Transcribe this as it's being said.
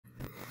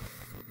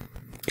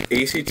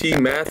ACT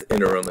Math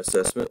Interim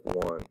Assessment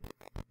 1.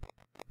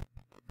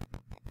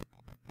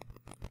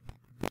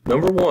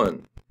 Number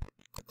 1.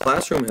 A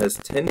classroom has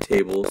 10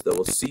 tables that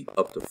will seat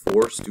up to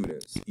 4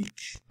 students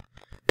each.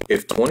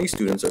 If 20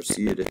 students are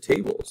seated at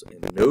tables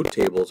and no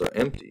tables are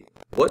empty,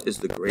 what is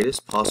the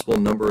greatest possible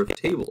number of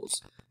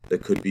tables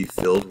that could be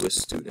filled with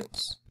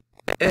students?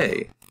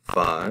 A.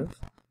 5,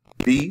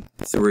 B.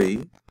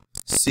 3,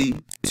 C.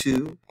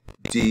 2,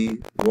 D.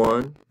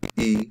 1,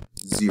 E.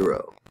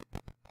 0.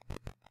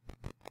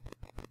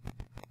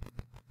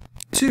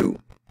 2.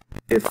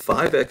 If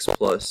 5x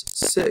plus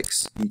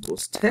 6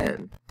 equals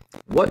 10,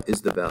 what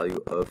is the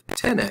value of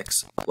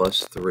 10x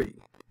plus 3?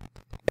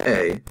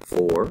 A.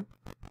 4,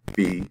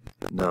 B.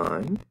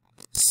 9,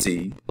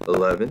 C.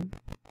 11,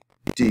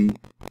 D.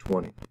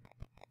 20.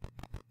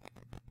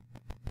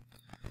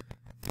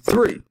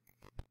 3.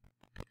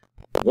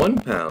 1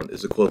 pound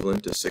is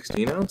equivalent to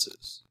 16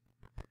 ounces.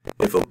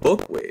 If a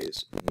book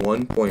weighs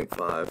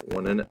 1.5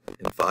 1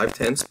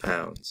 5/10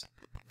 pounds,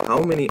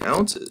 how many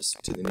ounces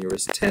to the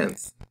nearest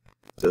tenth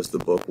does the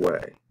book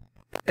weigh?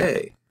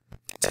 A.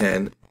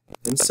 10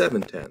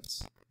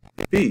 7/10,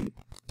 B.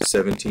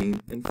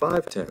 17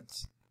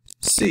 5/10,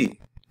 C.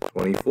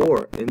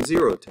 24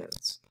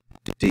 0/10,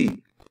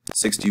 D.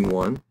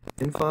 61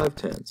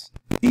 5/10,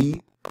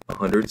 E.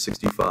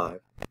 165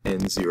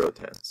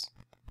 0/10.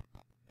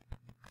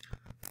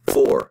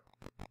 4.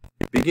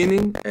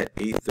 Beginning at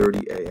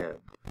 8:30 a.m.,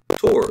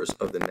 tours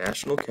of the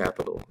National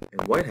Capitol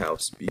and White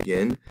House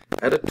begin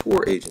at a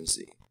tour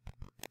agency.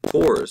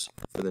 Tours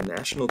for the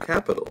National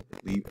Capitol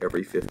leave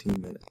every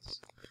 15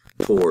 minutes.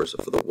 Tours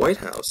for the White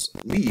House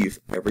leave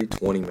every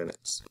 20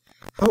 minutes.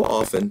 How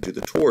often do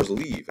the tours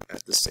leave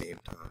at the same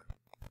time?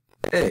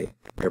 A.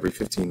 Every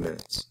 15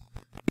 minutes.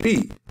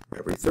 B.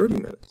 Every 30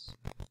 minutes.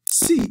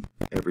 C.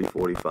 Every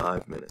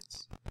 45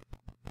 minutes.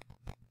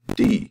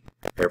 D.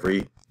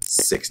 Every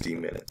 60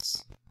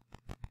 minutes.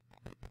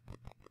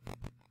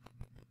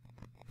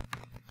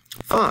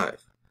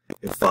 5.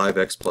 If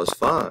 5x plus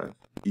 5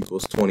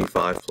 equals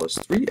 25 plus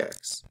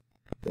 3x,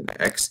 then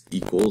x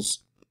equals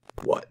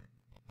what?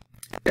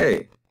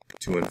 A.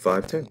 2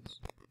 5/10,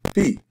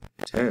 B.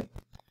 10,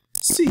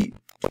 C.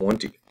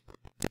 20,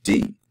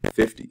 D.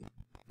 50,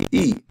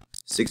 E.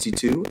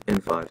 62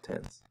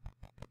 5/10.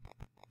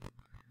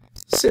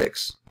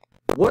 6.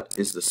 What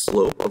is the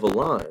slope of a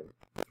line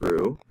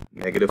through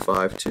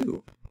 -5,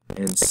 2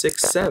 and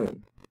 6,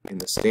 7 in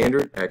the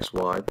standard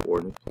xy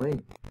coordinate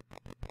plane?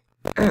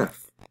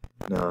 F.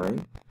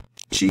 9,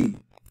 G.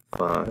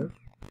 5,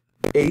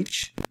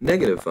 H.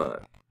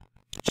 -5,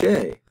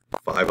 J.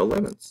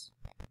 5/11,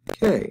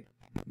 K.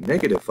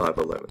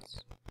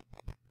 -5/11.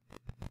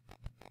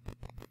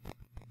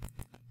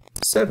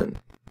 7.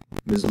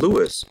 Ms.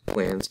 Lewis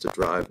plans to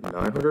drive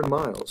 900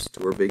 miles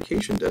to her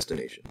vacation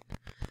destination,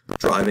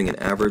 driving an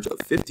average of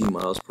 50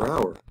 miles per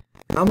hour.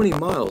 How many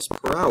miles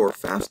per hour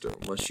faster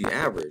must she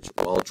average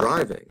while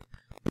driving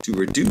to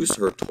reduce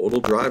her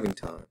total driving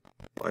time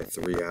by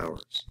 3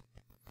 hours?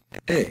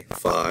 A.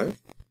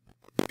 5,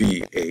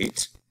 B.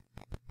 8,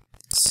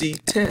 C.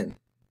 10,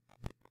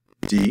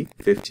 D.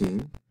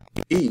 15,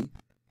 E.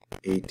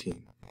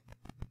 18.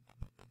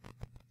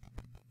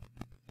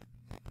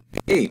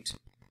 8.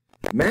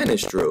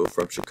 Manish drove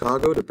from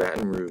Chicago to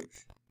Baton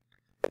Rouge.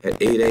 At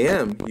 8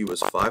 a.m., he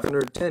was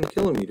 510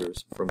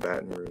 kilometers from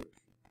Baton Rouge.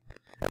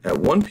 At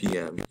 1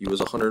 p.m., he was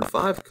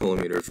 105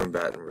 kilometers from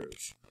Baton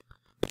Rouge.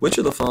 Which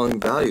of the following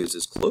values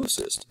is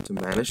closest to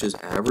Manish's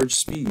average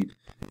speed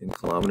in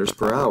kilometers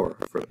per hour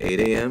from 8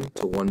 a.m.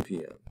 to 1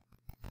 p.m.?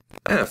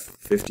 F.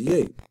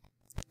 58,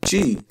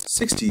 G.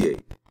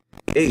 68,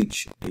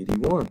 H.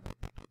 81,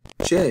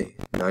 J.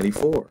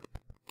 94,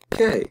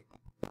 K.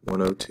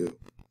 102.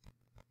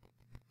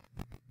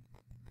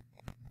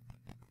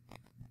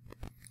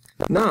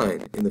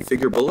 9. In the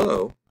figure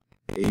below,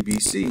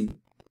 ABC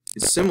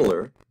is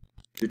similar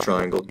to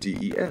triangle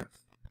DEF.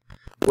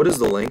 What is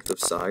the length of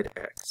side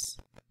X?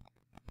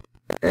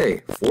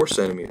 A. 4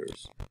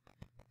 centimeters,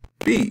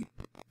 B.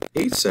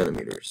 8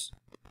 centimeters,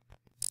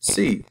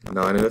 C.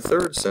 9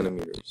 1/3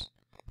 centimeters,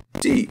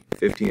 D.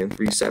 15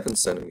 3/7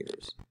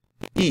 centimeters,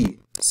 E.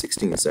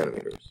 16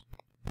 centimeters.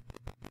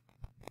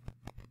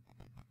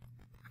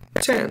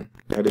 10.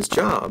 At his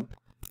job,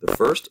 the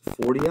first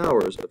 40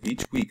 hours of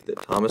each week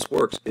that Thomas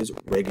works is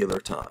regular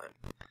time,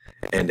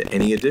 and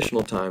any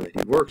additional time that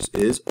he works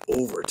is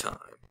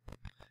overtime.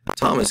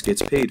 Thomas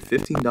gets paid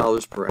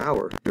 $15 per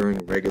hour during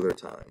regular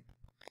time.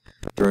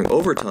 During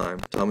overtime,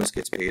 Thomas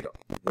gets paid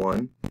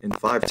 1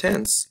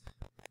 5/10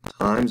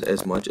 times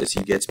as much as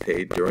he gets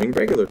paid during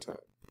regular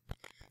time.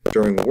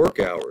 During work,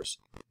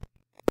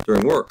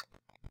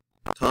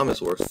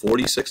 Thomas works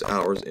 46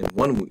 hours in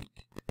 1 week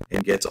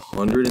and gets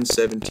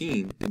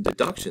 117 in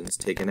deductions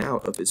taken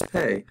out of his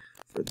pay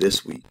for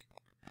this week.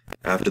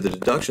 After the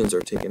deductions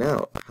are taken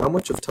out, how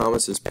much of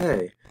Thomas's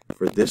pay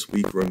for this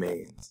week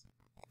remains?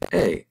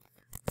 A.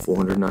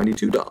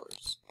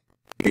 $492,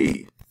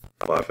 B.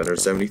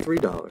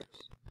 $573,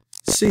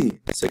 C.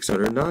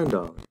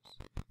 $609,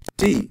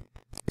 D.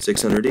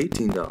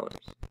 $618,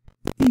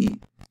 E.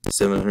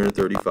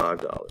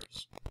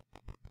 $735.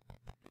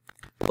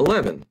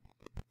 11.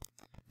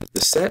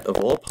 The set of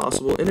all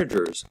possible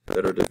integers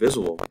that are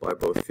divisible by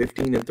both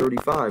 15 and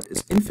 35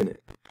 is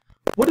infinite.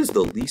 What is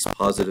the least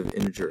positive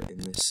integer in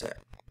this set?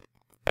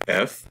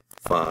 F,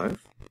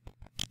 5,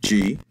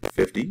 G,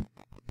 50,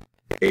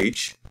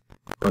 H,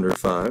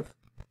 105,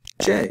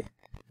 J,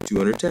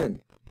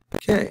 210,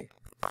 K,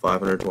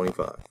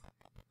 525.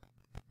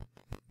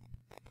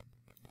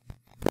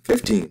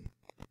 15.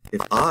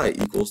 If I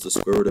equals the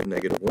square root of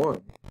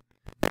 -1,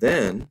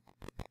 then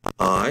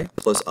I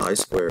plus I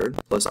squared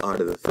plus I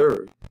to the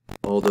third,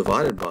 all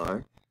divided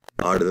by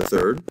I to the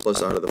third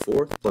plus I to the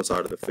fourth plus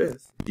I to the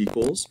fifth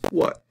equals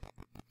what?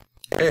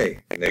 A,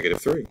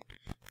 -3,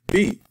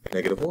 B,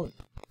 -1,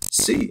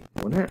 C,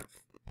 1/2,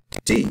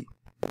 D,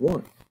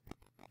 1,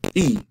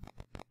 E,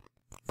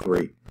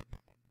 3.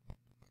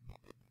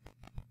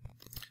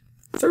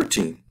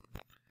 13.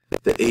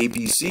 The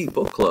ABC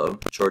Book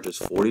Club charges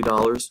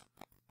 $40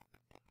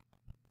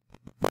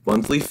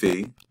 monthly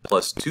fee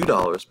plus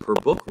 $2 per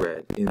book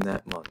read in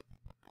that month.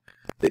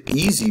 The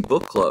Easy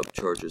Book Club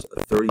charges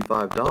a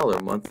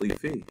 $35 monthly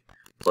fee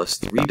plus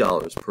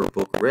 $3 per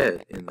book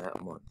read in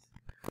that month.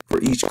 For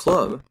each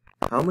club,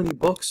 how many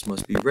books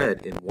must be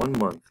read in 1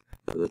 month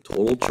for the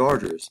total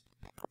charges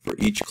for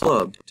each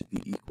club to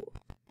be equal?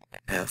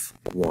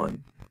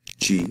 F1,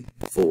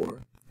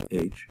 G4,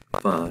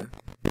 H5,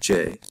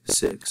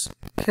 J6,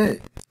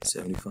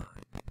 K75.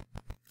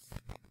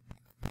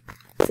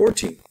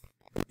 14.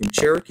 In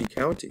Cherokee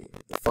County,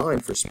 the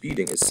fine for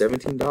speeding is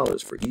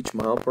 $17 for each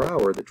mile per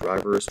hour the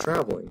driver is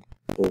traveling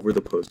over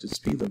the posted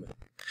speed limit.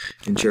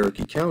 In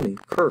Cherokee County,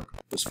 Kirk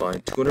was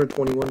fined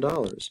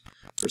 $221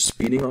 for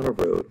speeding on a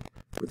road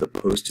with a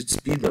posted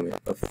speed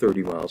limit of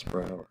 30 miles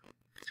per hour.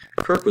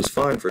 Kirk was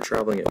fined for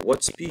traveling at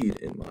what speed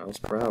in miles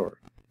per hour?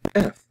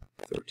 F,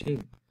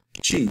 13,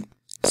 G,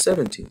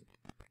 17,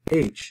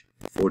 H,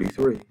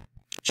 43,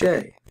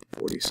 J,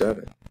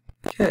 47,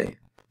 K,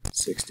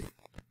 60.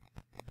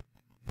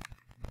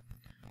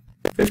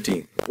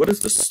 15. What is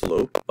the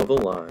slope of a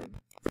line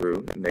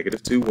through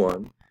 -2,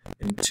 1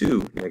 and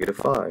 2,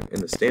 -5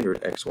 in the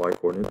standard xy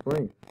coordinate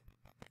plane?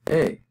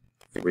 A,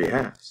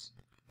 3/2,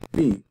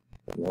 B,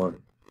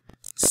 1,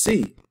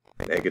 C,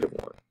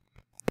 -1,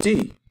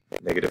 D,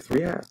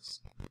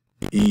 -3/2,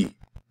 E,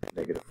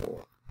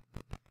 -4.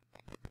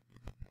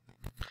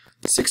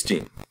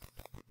 16.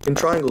 In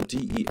triangle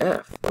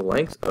DEF, the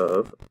length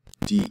of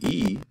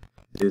DE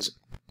is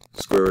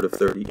square root of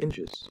 30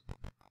 inches,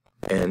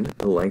 and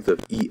the length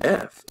of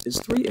EF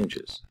is 3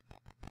 inches.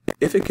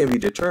 If it can be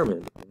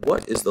determined,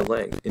 what is the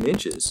length in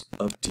inches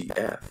of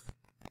DF?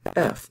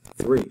 F,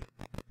 3,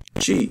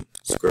 G,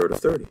 square root of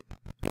 30,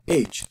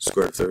 H,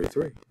 square root of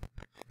 33,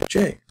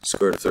 J,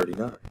 square root of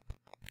 39,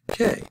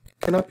 K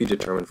cannot be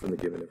determined from the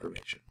given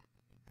information.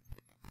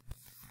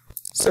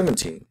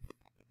 17.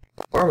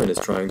 Armin is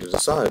trying to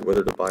decide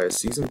whether to buy a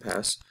season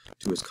pass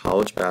to his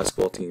college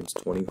basketball team's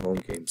 20 home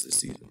games this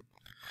season.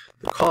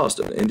 The cost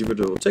of an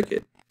individual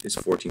ticket is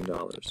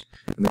 $14,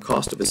 and the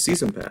cost of a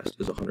season pass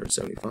is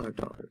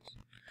 $175.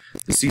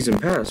 The season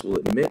pass will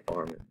admit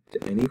Armin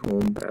to any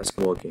home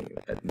basketball game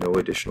at no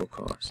additional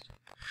cost.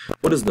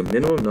 What is the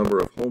minimum number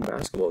of home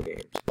basketball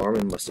games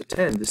Armin must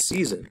attend this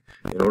season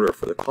in order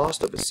for the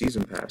cost of a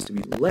season pass to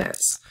be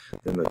less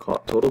than the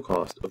total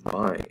cost of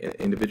buying an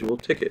individual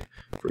ticket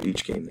for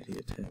each game that he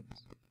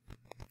attends?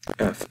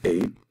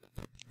 F8,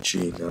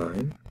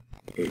 G9,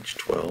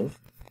 H12,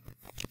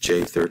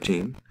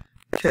 J13,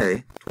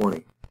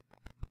 K20.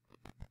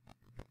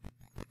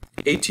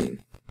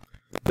 18.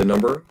 The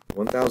number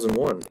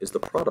 1001 is the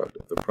product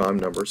of the prime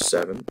numbers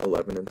 7,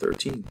 11, and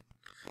 13.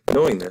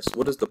 Knowing this,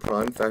 what is the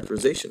prime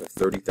factorization of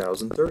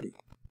 30,030?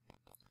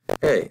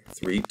 A,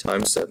 3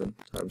 times 7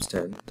 times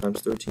 10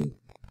 times 13.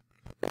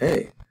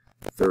 B,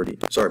 30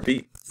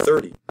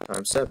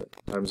 times 7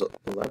 times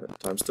 11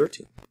 times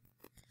 13.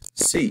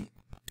 C,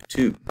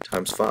 2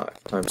 times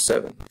 5 times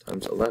 7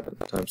 times 11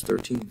 times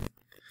 13.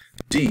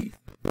 D,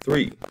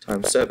 3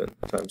 times 7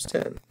 times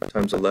 10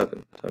 times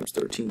 11 times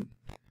 13.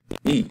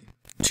 E,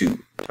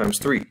 2 times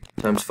 3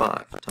 times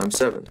 5 times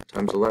 7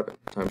 times 11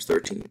 times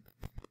 13.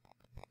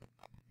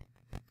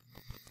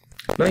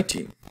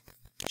 19.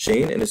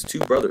 Shane and his 2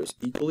 brothers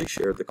equally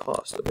shared the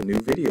cost of a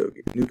new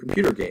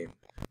computer game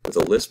with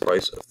a list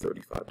price of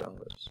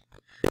 $35.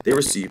 They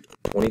received a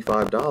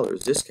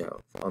 $25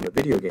 discount on the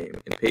video game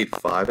and paid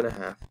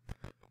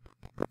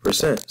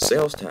 5.5%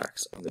 sales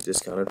tax on the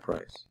discounted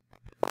price.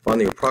 Find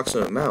the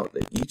approximate amount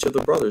that each of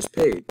the brothers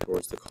paid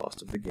towards the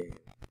cost of the game.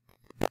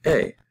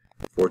 A,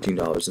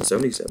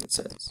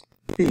 $14.77,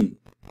 B,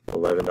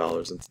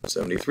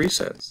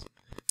 $11.73,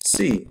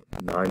 C,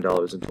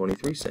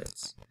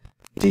 $9.23,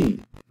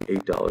 D,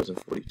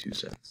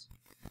 $8.42.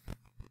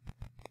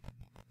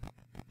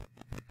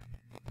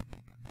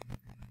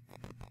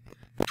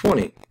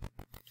 20.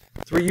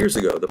 3 years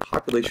ago, the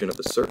population of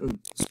a certain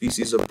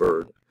species of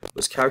bird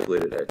was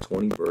calculated at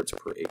 20 birds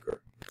per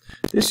acre.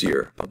 This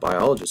year, a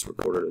biologist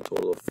recorded a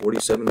total of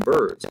 47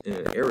 birds in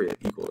an area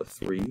equal to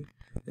 3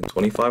 and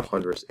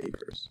 2,500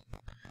 acres.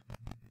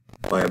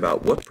 By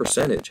about what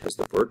percentage has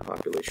the bird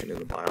population in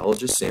the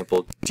biologist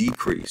sample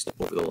decreased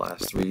over the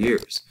last 3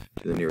 years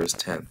to the nearest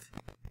tenth?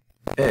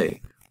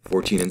 A.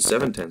 14 and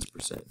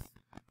 7/10%.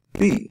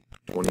 B.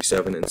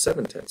 27 and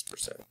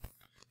 7/10%.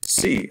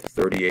 C.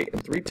 38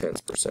 and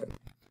 3/10%.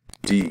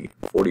 D.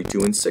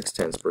 42 and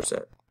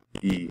 6/10%.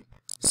 E.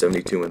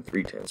 72 and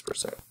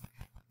 3/10%.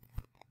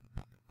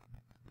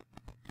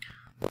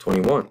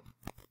 21.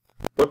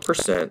 What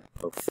percent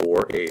of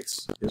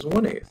 4/8 is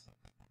 1/8?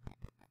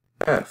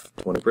 F.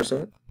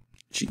 20%.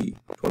 G.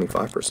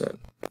 25%.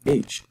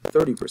 H.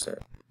 30%.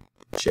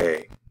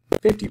 J.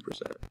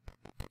 50%.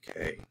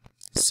 K.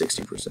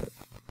 60%.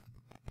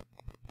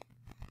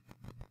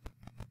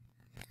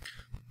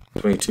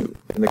 22.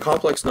 In the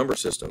complex number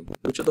system,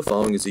 which of the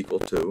following is equal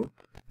to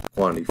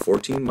quantity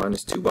 14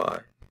 minus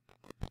 2i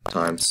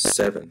times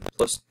 7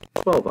 plus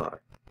 12i?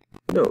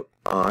 Note,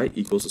 I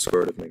equals the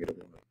square root of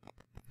 -1.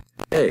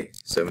 A.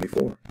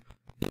 74.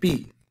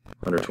 B.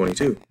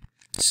 122.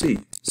 C.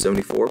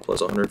 74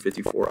 plus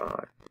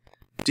 154i.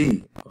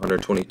 D.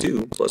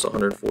 122 plus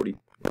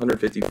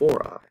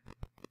 154i.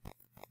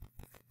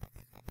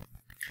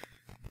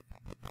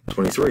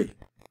 23.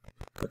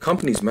 A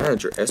company's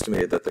manager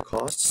estimated that the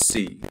cost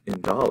C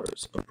in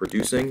dollars of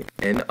producing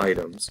N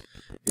items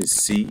is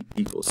C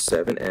equals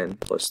 7N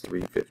plus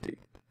 350.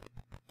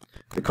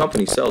 The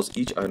company sells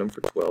each item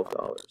for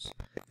 $12.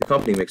 The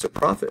company makes a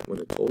profit when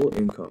the total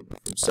income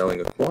from selling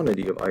a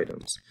quantity of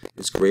items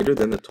is greater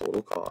than the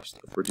total cost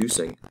of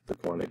producing the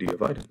quantity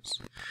of items.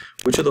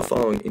 Which of the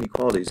following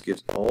inequalities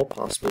gives all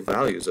possible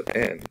values of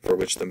N for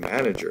which the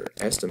manager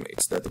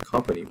estimates that the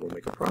company will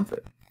make a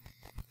profit?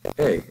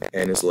 A.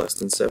 N is less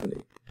than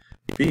 70.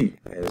 B.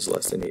 N is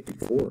less than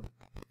 84.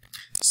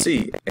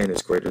 C. N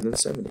is greater than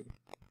 70.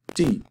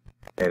 D.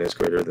 N is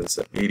greater than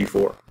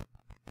 84.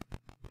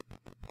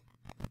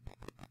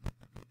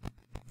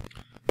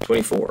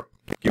 24.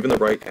 Given the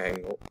right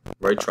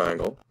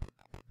triangle,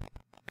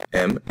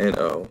 M and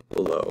O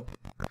below,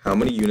 how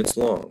many units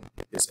long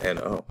is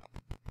NO?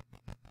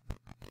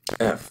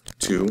 F.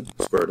 2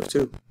 square root of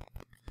 2.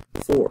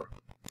 4.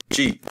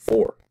 G.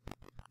 4.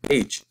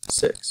 H.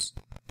 6.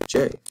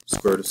 J.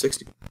 Square root of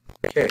 60.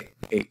 K.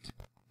 8.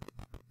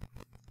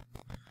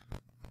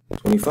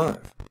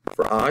 25.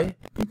 For I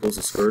equals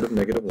the square root of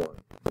 -1,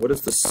 what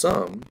is the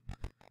sum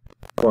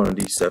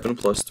quantity 7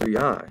 plus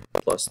 3i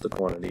plus the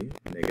quantity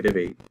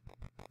 -8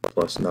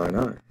 plus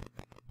 9i?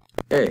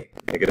 A.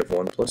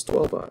 -1 plus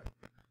 12i.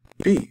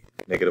 B.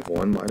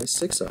 -1 minus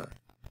 6i.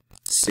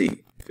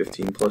 C.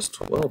 15 plus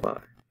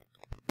 12i.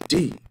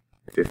 D.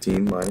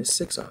 15 minus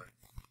 6i.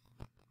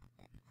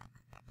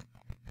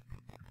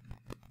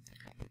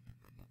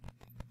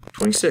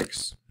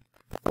 26.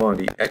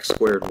 Quantity x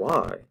squared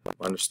y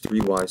minus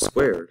 3y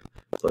squared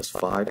plus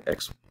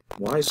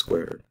 5xy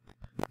squared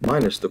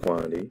minus the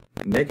quantity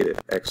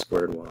 -x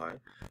squared y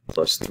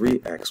plus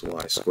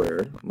 3xy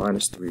squared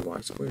minus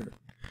 3y squared.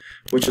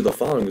 Which of the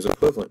following is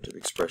equivalent to the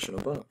expression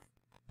above?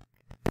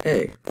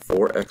 A.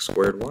 4x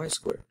squared y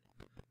squared.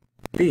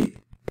 B.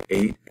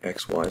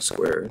 8xy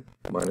squared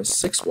minus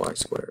 6y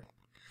squared.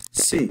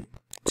 C.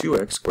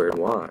 2x squared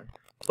y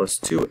plus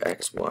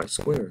 2xy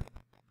squared.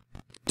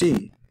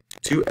 D.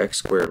 2x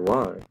squared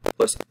y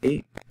plus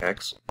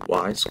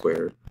 8xy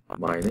squared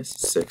minus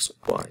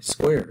 6y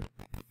squared.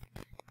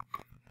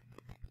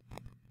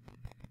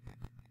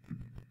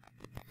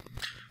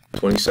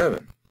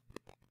 27.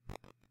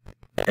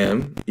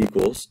 M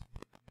equals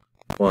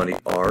quantity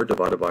R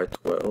divided by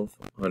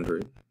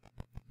 1200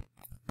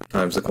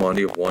 times the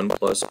quantity of 1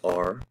 plus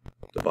R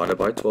divided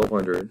by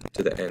 1200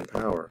 to the n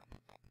power,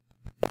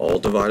 all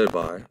divided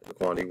by the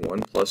quantity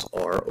 1 plus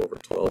R over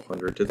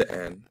 1200 to the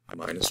n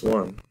minus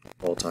 1,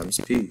 all times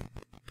P.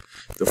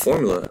 The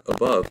formula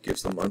above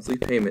gives the monthly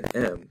payment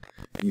M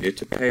needed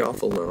to pay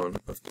off a loan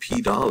of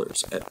P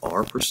dollars at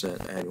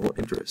R% annual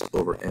interest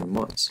over N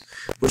months.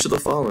 Which of the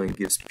following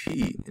gives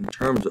P in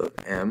terms of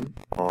M,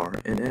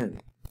 R, and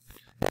N?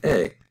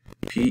 A.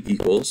 P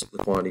equals the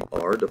quantity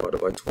R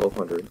divided by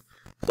 1200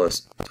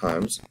 plus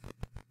times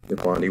the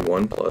quantity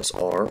 1 plus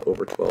R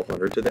over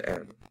 1200 to the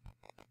N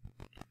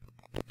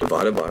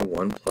divided by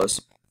 1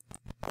 plus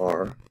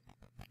R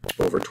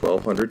over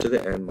 1200 to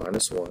the N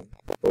minus 1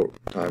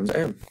 times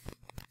M.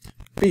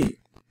 B.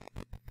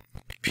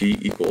 P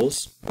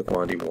equals the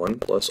quantity 1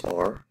 plus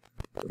R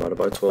divided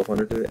by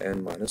 1200 to the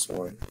N minus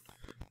 1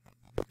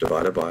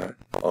 divided by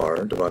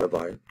R divided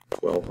by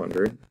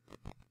 1200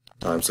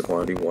 times the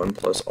quantity 1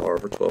 plus R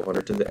over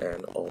 1200 to the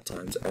N, all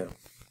times M.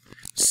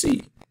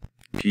 C.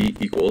 P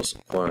equals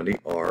quantity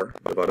R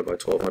divided by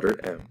 1200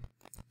 M.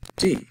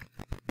 D.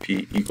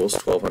 P equals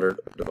 1200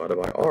 divided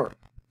by R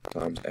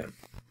times M.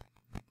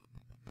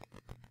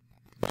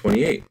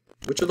 28.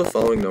 Which of the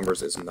following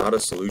numbers is not a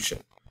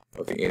solution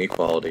of the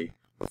inequality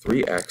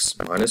 3x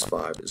minus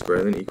 5 is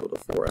greater than or equal to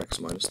 4x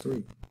minus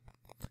 3?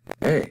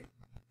 A.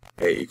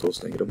 A equals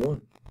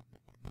 -1.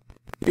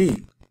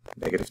 B.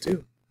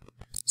 -2.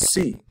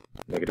 C.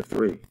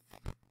 -3.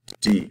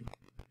 D.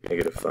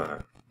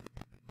 -5.